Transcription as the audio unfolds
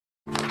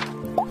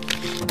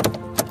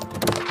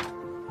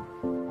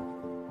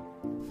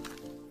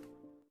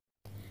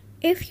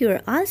If you're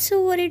also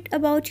worried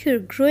about your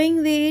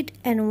growing weight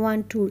and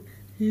want to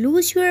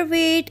lose your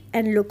weight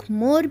and look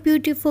more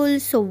beautiful,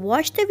 so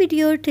watch the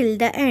video till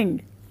the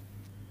end.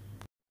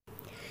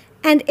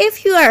 And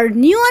if you are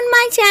new on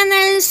my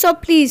channel, so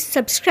please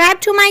subscribe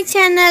to my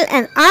channel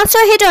and also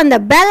hit on the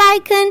bell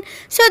icon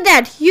so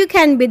that you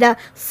can be the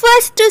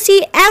first to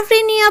see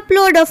every new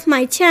upload of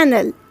my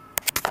channel.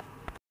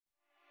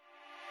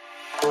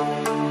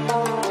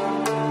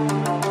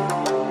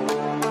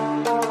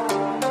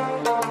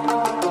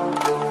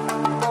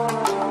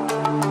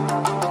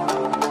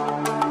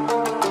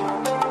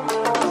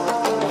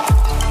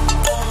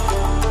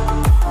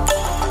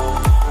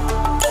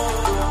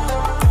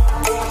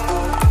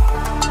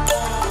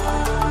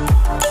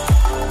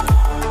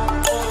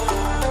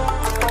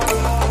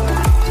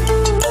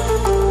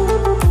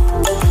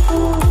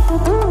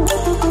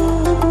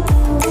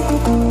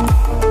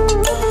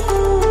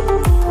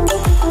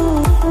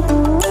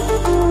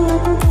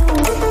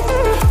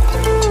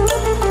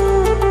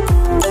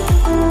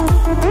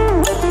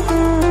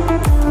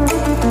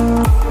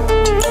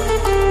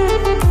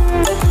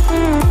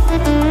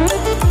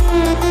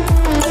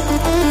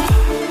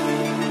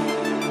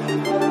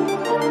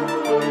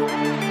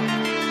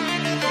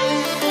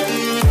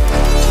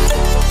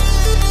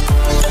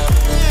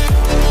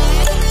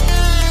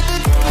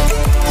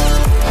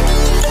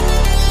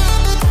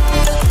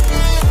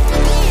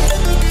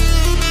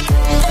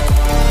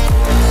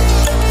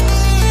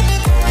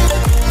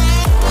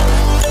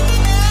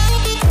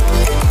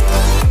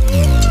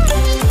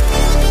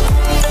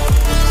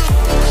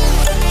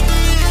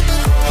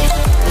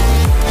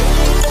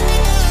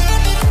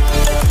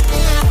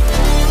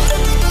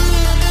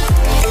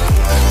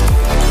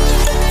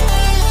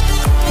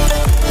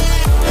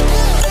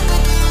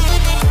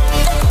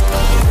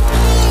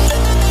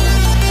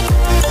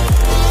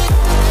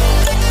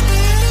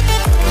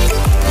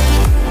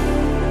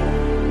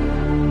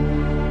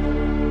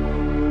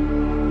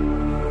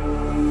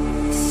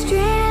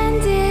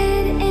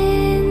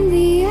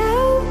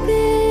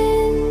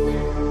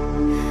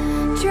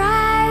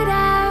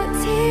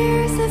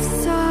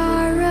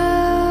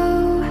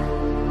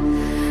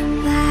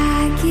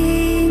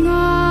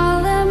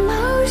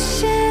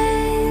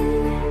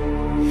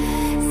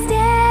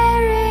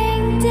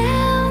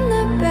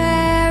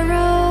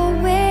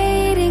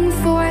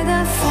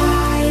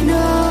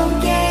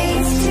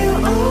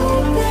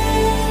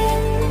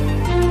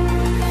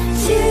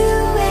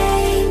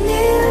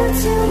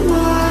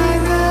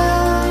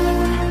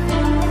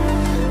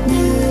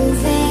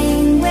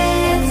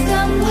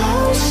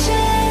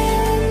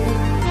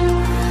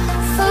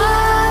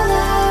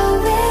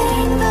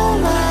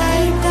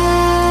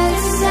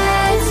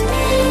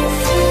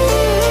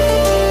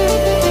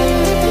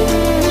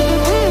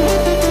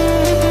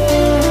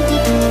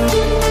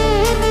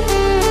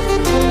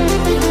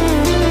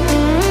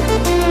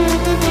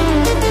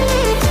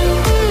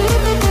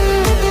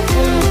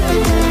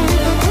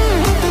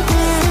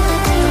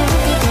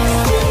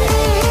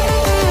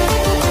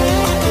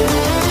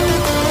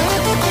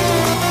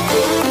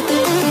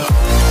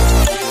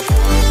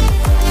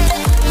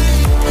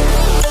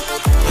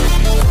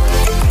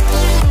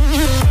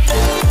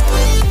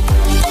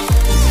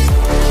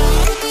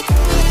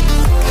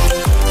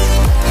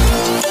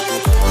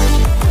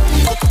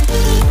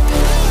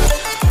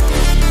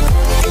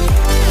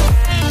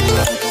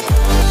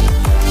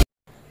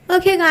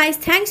 Okay guys,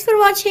 thanks for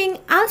watching.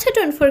 Also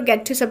don't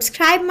forget to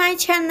subscribe my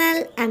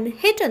channel and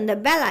hit on the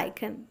bell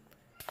icon.